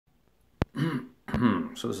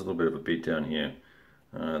So there's a little bit of a beat down here.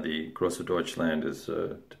 The Grosse Deutschland is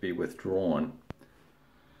to be withdrawn.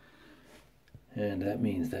 And that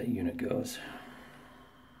means that unit goes.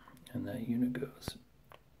 And that unit goes.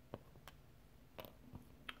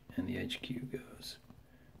 And the HQ goes.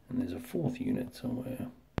 And there's a fourth unit somewhere.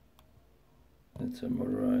 It's a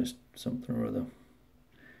motorized something or other.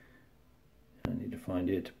 I need to find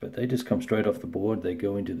it. But they just come straight off the board. They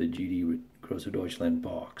go into the GD Grosse Deutschland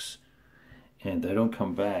box. And they don't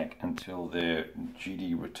come back until their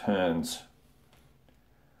GD returns.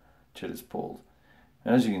 Chit is pulled.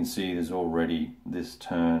 And as you can see, there's already this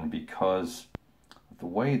turn because of the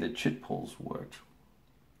way that chit pulls worked.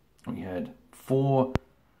 We had 4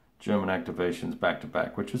 German activations back to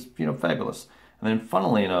back, which was, fabulous. And then,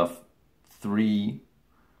 funnily enough, 3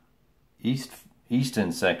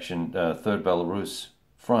 eastern section, 3rd Belarus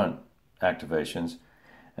front activations.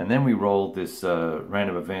 And then we rolled this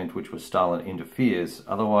random event, which was Stalin interferes.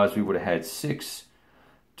 Otherwise, we would have had 6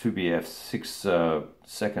 2BF, 6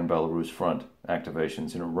 2nd Belarus front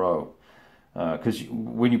activations in a row. Because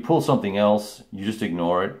when you pull something else, you just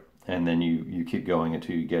ignore it, and then you keep going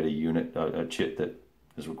until you get a unit, a chit that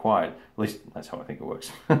is required. At least that's how I think it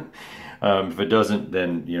works. If it doesn't,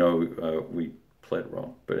 then we played it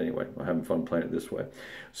wrong. But anyway, we're having fun playing it this way.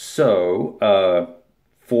 So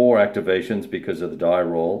 4 activations because of the die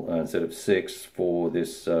roll instead of 6 for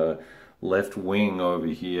this left wing over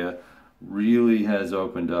here. Really has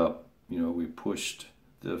opened up. We pushed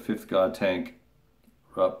the 5th guard tank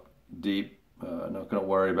up deep. Not going to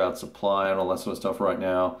worry about supply and all that sort of stuff right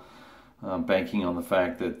now. Banking on the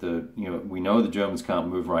fact that we know the Germans can't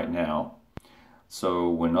move right now,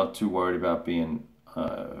 so we're not too worried about being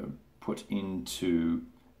put into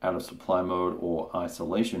out of supply mode or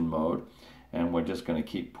isolation mode, and we're just going to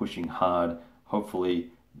keep pushing hard.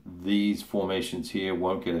 Hopefully these formations here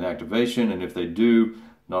won't get an activation, and if they do,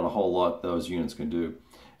 not a whole lot those units can do.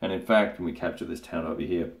 And in fact, when we capture this town over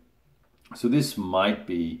here, so this might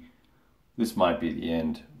be the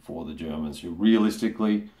end for the Germans.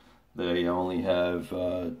 Realistically, they only have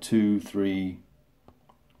 2, 3,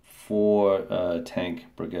 4 tank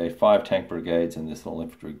brigade, 5 tank brigades, and this little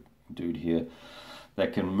infantry dude here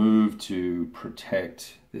that can move to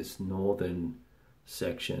protect this northern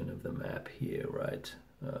section of the map here, right?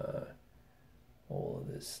 All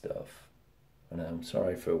of this stuff. And I'm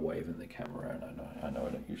sorry for waving the camera around. I know I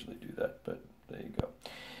don't usually do that, but there you go.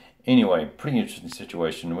 Anyway, pretty interesting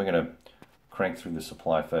situation. We're going to crank through the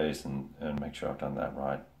supply phase and make sure I've done that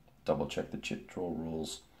right. Double check the chit draw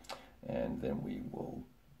rules, and then we will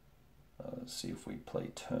see if we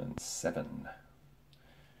play turn 7,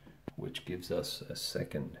 which gives us a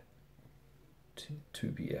second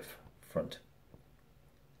 2BF front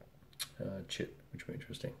chit, which will be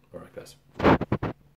interesting. All right, guys.